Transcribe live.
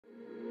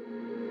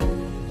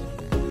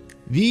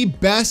The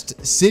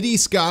best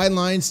Cities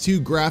Skylines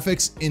 2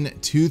 graphics in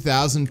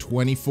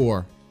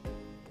 2024.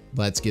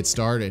 Let's get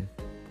started.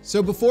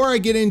 So before I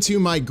get into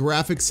my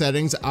graphic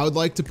settings, I would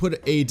like to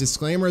put a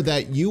disclaimer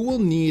that you will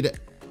need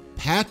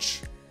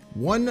patch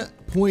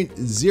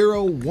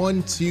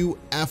 1.012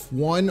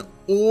 F1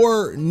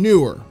 or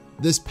newer.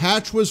 This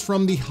patch was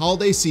from the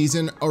holiday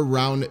season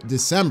around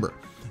December.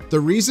 The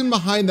reason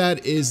behind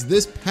that is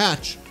this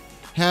patch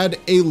had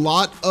a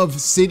lot of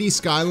Cities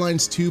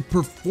Skylines 2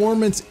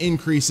 performance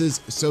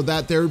increases so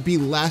that there would be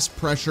less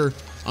pressure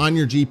on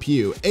your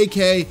GPU,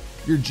 aka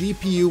your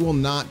GPU will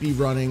not be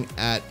running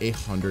at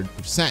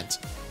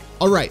 100%.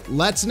 All right,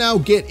 let's now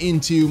get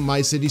into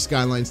my Cities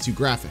Skylines 2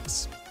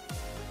 graphics.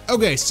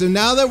 Okay, so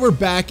now that we're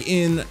back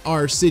in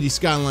our Cities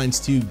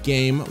Skylines 2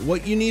 game,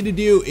 what you need to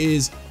do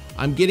is,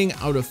 I'm getting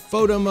out of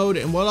photo mode,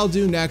 and what I'll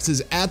do next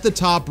is at the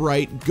top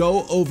right,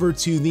 go over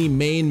to the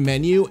main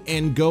menu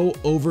and go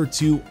over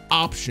to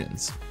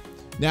options.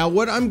 Now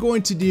what I'm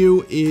going to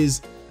do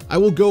is I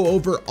will go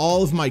over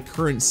all of my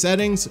current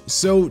settings.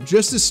 So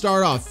just to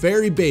start off,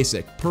 very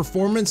basic,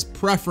 performance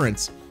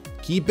preference,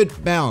 keep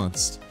it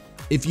balanced.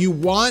 If you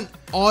want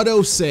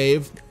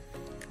autosave,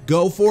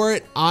 go for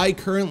it. I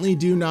currently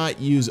do not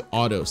use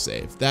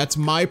autosave. That's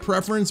my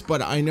preference,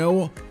 but I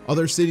know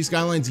other Cities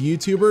Skylines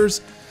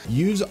YouTubers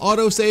use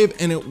autosave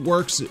and it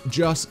works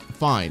just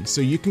fine.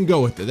 So you can go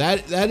with it.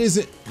 That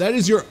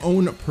is your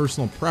own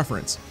personal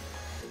preference.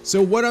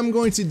 So what I'm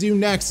going to do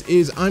next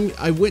is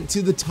I went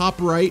to the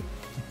top right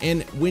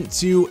and went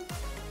to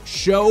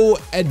show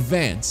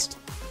advanced.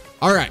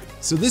 All right,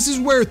 so this is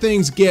where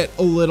things get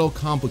a little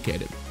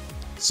complicated.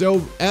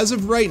 So as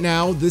of right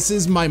now, this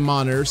is my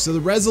monitor. So the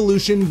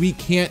resolution we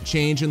can't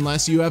change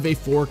unless you have a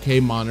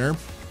 4K monitor.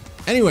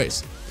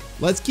 Anyways,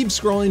 let's keep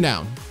scrolling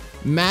down.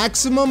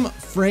 Maximum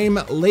frame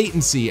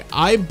latency.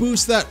 I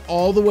boost that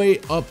all the way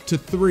up to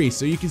 3.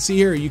 So you can see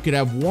here, you could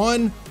have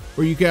 1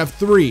 or you could have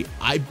 3.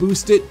 I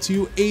boost it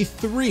to a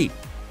 3.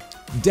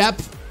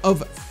 Depth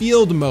of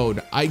field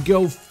mode. I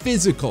go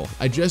physical.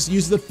 I just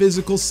use the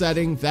physical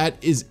setting.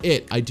 That is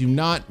it. I do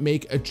not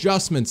make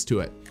adjustments to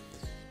it.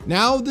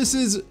 Now this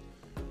is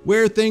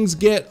where things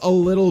get a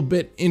little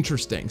bit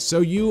interesting.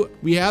 So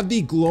we have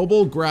the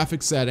global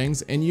graphic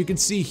settings, and you can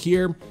see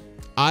here,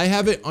 I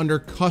have it under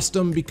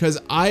custom because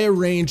I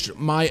arranged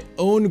my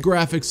own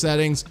graphic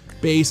settings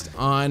based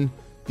on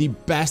the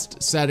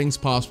best settings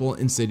possible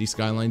in Cities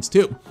Skylines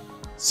 2.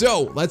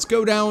 So let's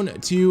go down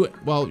to,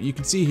 well, you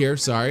can see here,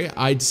 sorry,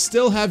 I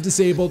still have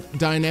disabled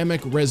dynamic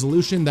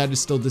resolution. That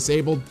is still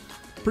disabled.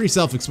 Pretty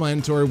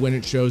self-explanatory when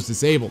it shows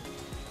disabled.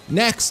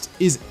 Next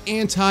is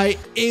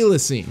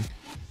anti-aliasing.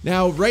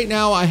 Now, right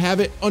now I have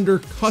it under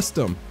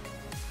custom.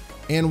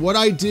 And what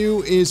I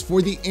do is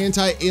for the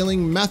anti-aliasing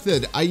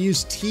method, I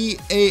use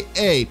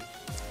TAA.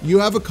 You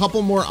have a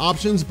couple more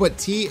options, but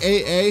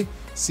TAA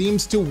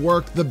seems to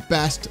work the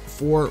best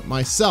for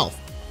myself.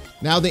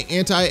 Now the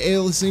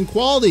anti-aliasing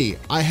quality,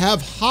 I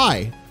have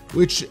high,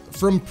 which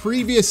from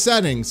previous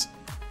settings,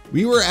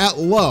 we were at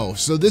low.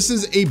 So this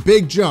is a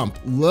big jump,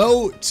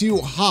 low to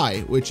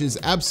high, which is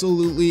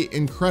absolutely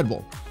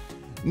incredible.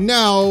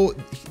 Now,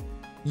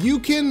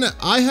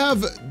 I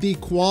have the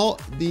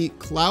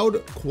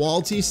cloud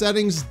quality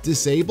settings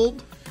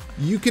disabled.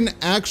 You can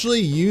actually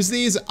use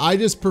these. I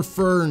just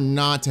prefer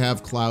not to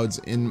have clouds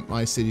in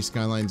my Cities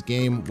Skylines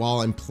game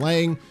while I'm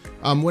playing.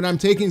 When I'm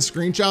taking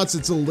screenshots,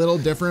 it's a little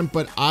different,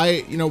 but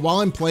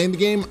while I'm playing the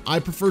game, I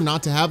prefer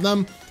not to have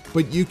them,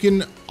 but you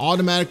can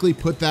automatically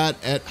put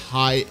that at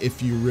high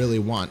if you really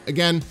want.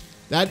 Again,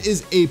 that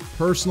is a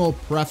personal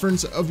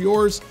preference of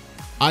yours.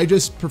 I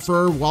just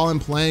prefer while I'm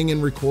playing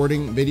and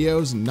recording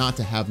videos not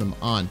to have them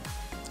on.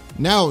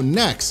 Now,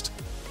 next,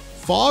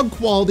 fog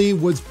quality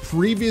was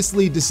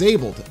previously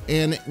disabled,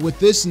 and with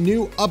this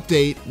new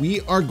update, we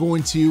are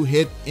going to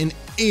hit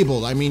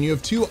enabled. I mean, you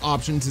have two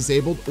options,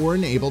 disabled or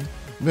enabled,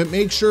 but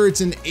make sure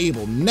it's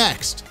enabled.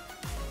 Next,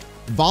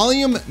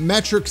 volume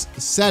metrics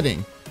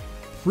setting.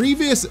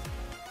 Previous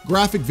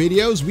graphic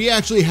videos, we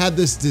actually had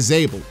this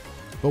disabled,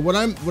 but what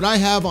I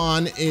have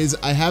on is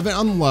I have it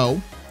on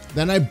low.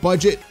 Then I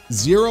budget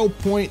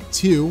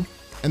 0.2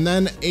 and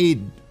then a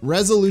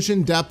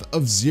resolution depth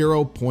of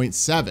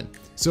 0.7.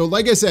 So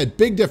like I said,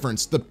 big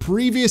difference. The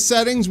previous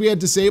settings we had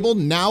disabled,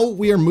 now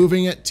we are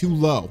moving it to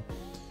low.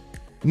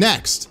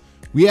 Next,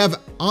 we have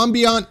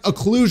ambient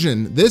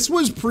occlusion. This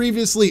was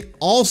previously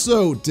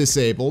also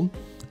disabled,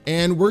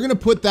 and we're gonna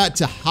put that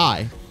to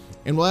high.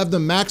 And we'll have the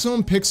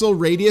maximum pixel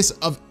radius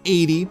of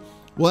 80.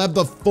 We'll have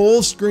the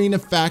full screen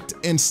effect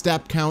and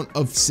step count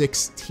of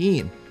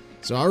 16.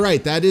 So, all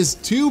right, that is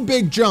 2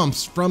 big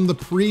jumps from the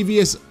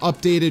previous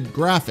updated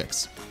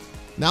graphics.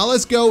 Now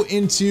let's go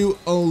into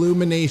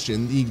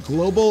illumination, the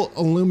global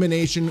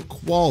illumination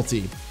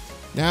quality.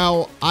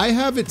 Now I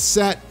have it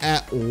set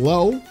at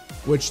low,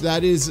 which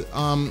that is,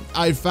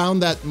 I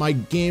found that my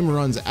game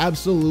runs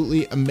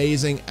absolutely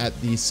amazing at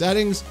these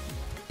settings,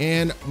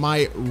 and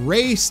my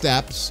ray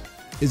steps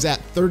is at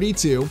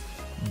 32,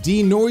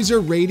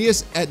 denoiser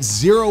radius at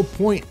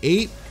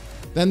 0.8,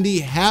 then the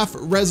half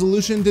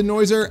resolution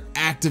denoiser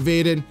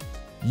activated,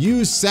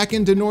 use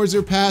second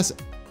denoiser pass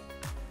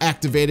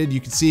activated.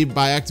 You can see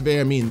by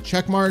activated, I mean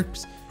check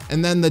marks,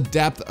 and then the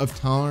depth of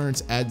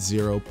tolerance at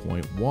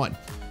 0.1.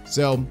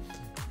 So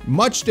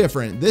much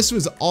different. This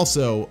was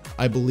also,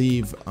 I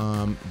believe,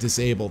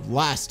 disabled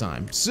last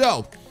time.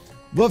 So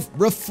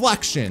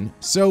reflection.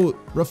 So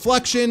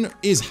reflection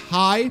is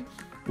high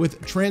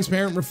with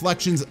transparent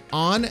reflections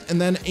on, and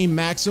then a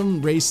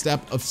maximum raise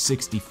step of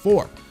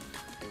 64.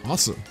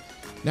 Awesome.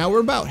 Now we're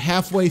about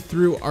halfway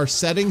through our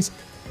settings.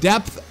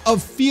 Depth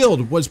of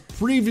field was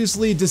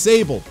previously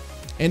disabled,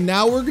 and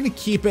now we're going to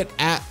keep it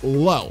at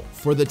low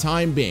for the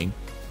time being.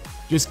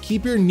 Just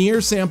keep your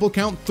near sample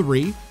count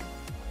 3,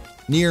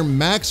 near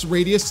max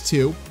radius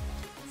 2,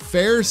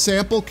 fair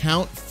sample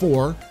count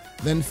 4,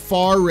 then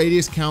far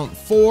radius count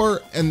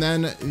 4, and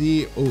then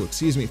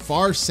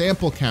far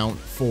sample count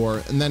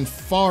 4, and then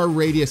far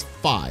radius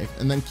 5,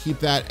 and then keep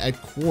that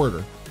at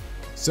quarter.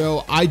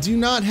 So I do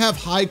not have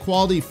high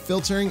quality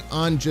filtering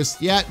on just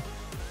yet.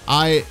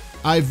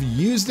 I've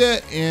used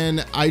it,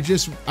 and I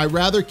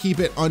rather keep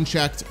it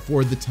unchecked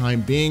for the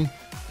time being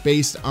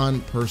based on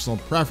personal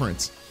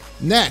preference.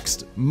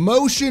 Next,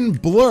 motion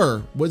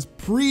blur was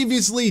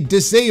previously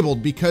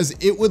disabled because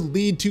it would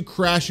lead to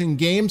crashing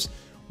games.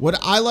 What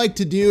I like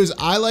to do is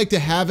I like to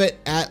have it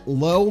at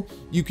low.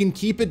 You can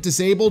keep it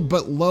disabled,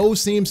 but low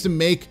seems to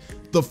make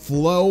the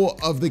flow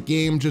of the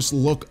game just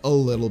look a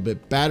little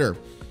bit better.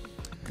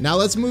 Now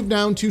let's move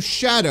down to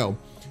shadow.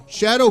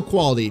 Shadow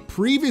quality.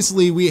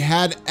 Previously we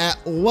had at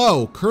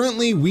low.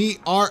 Currently we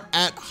are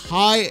at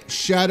high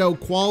shadow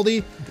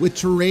quality with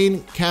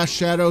terrain cast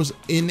shadows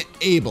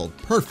enabled.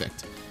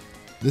 Perfect.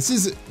 This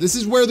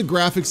is where the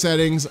graphic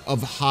settings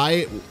of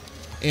high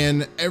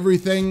and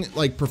everything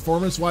like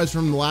performance wise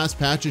from the last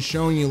patch is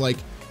showing you like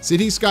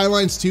Cities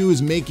Skylines 2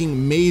 is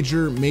making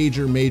major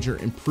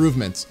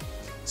improvements.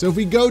 So if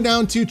we go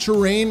down to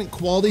terrain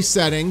quality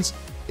settings,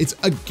 it's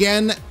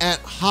again at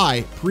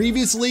high.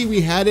 Previously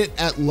we had it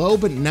at low,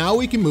 but now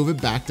we can move it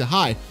back to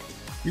high.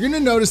 You're gonna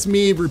notice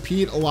me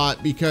repeat a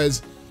lot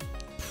because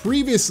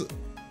previous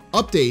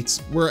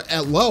updates were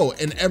at low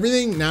and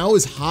everything now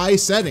is high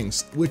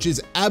settings, which is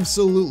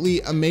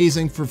absolutely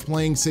amazing for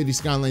playing Cities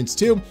Skylines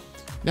 2.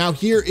 Now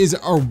here is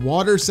our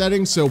water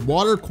settings. So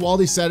water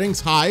quality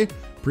settings high.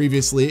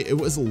 Previously it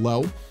was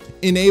low.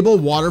 Enable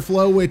water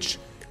flow, which,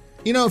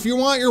 you know, if you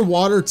want your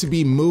water to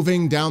be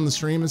moving down the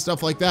stream and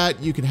stuff like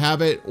that, you can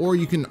have it, or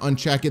you can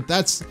uncheck it.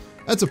 That's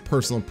a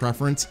personal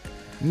preference.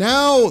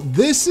 Now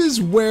this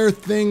is where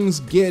things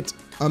get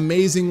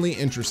amazingly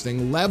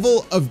interesting.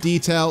 Level of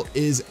detail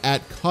is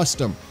at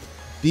custom.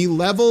 The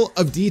level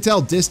of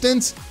detail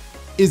distance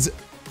is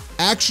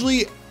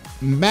actually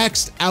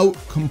maxed out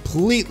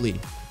completely.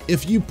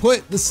 If you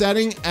put the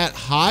setting at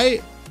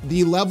high,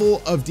 the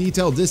level of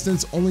detail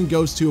distance only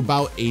goes to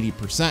about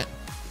 80%.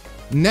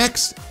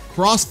 Next,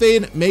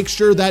 crossfade, make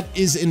sure that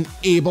is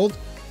enabled.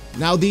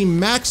 Now the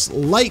max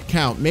light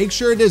count, make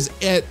sure it is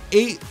at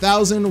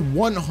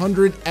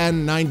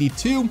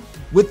 8,192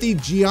 with the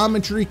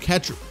geometry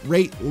catch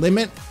rate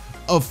limit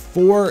of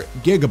 4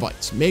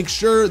 gigabytes. Make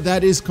sure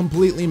that is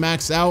completely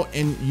maxed out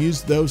and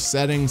use those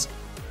settings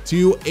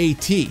to a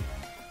T.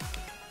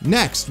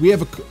 Next, we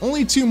have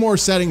only 2 more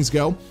settings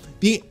go.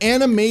 The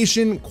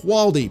animation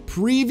quality.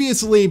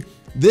 Previously,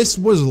 this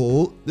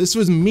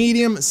was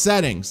medium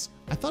settings.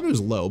 I thought it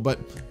was low, but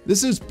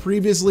this is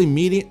previously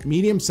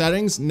medium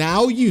settings.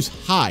 Now use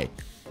high.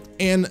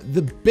 And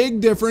the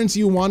big difference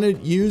you want to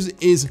use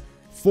is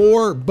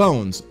 4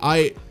 bones.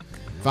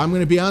 If I'm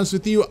going to be honest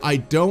with you, I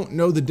don't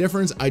know the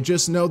difference. I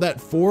just know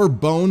that 4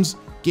 bones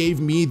gave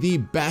me the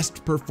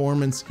best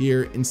performance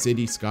here in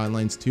Cities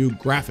Skylines 2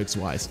 graphics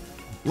wise.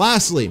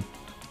 Lastly,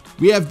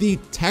 we have the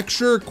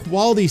texture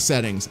quality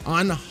settings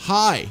on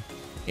high,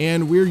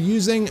 and we're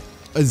using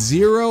a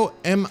 0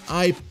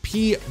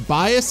 MIP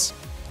bias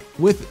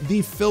with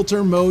the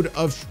filter mode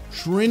of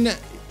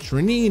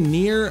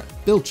trilinear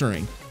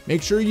filtering.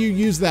 Make sure you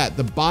use that.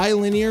 The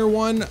bilinear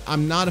one,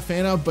 I'm not a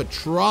fan of, but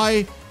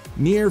try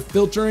near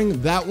filtering.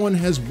 That one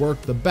has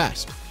worked the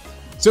best.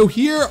 So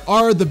here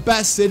are the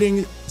best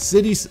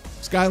Cities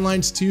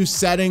Skylines 2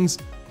 settings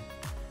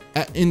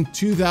in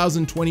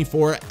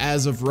 2024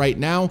 as of right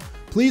now.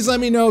 Please let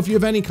me know if you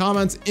have any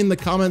comments in the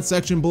comment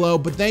section below,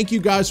 but thank you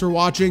guys for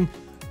watching.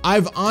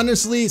 I've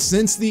honestly,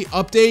 since the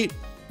update,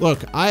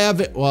 look, I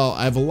have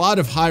a lot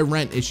of high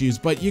rent issues,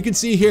 but you can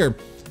see here,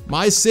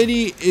 my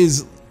city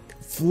is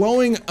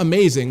flowing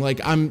amazing.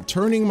 Like I'm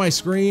turning my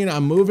screen,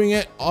 I'm moving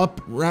it up,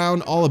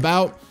 around, all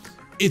about.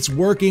 It's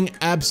working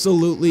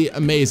absolutely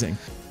amazing.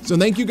 So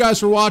thank you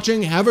guys for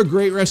watching. Have a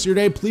great rest of your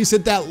day. Please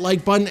hit that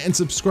like button and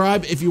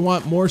subscribe if you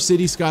want more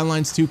Cities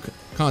Skylines 2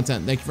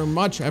 content. Thank you very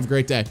much. Have a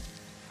great day.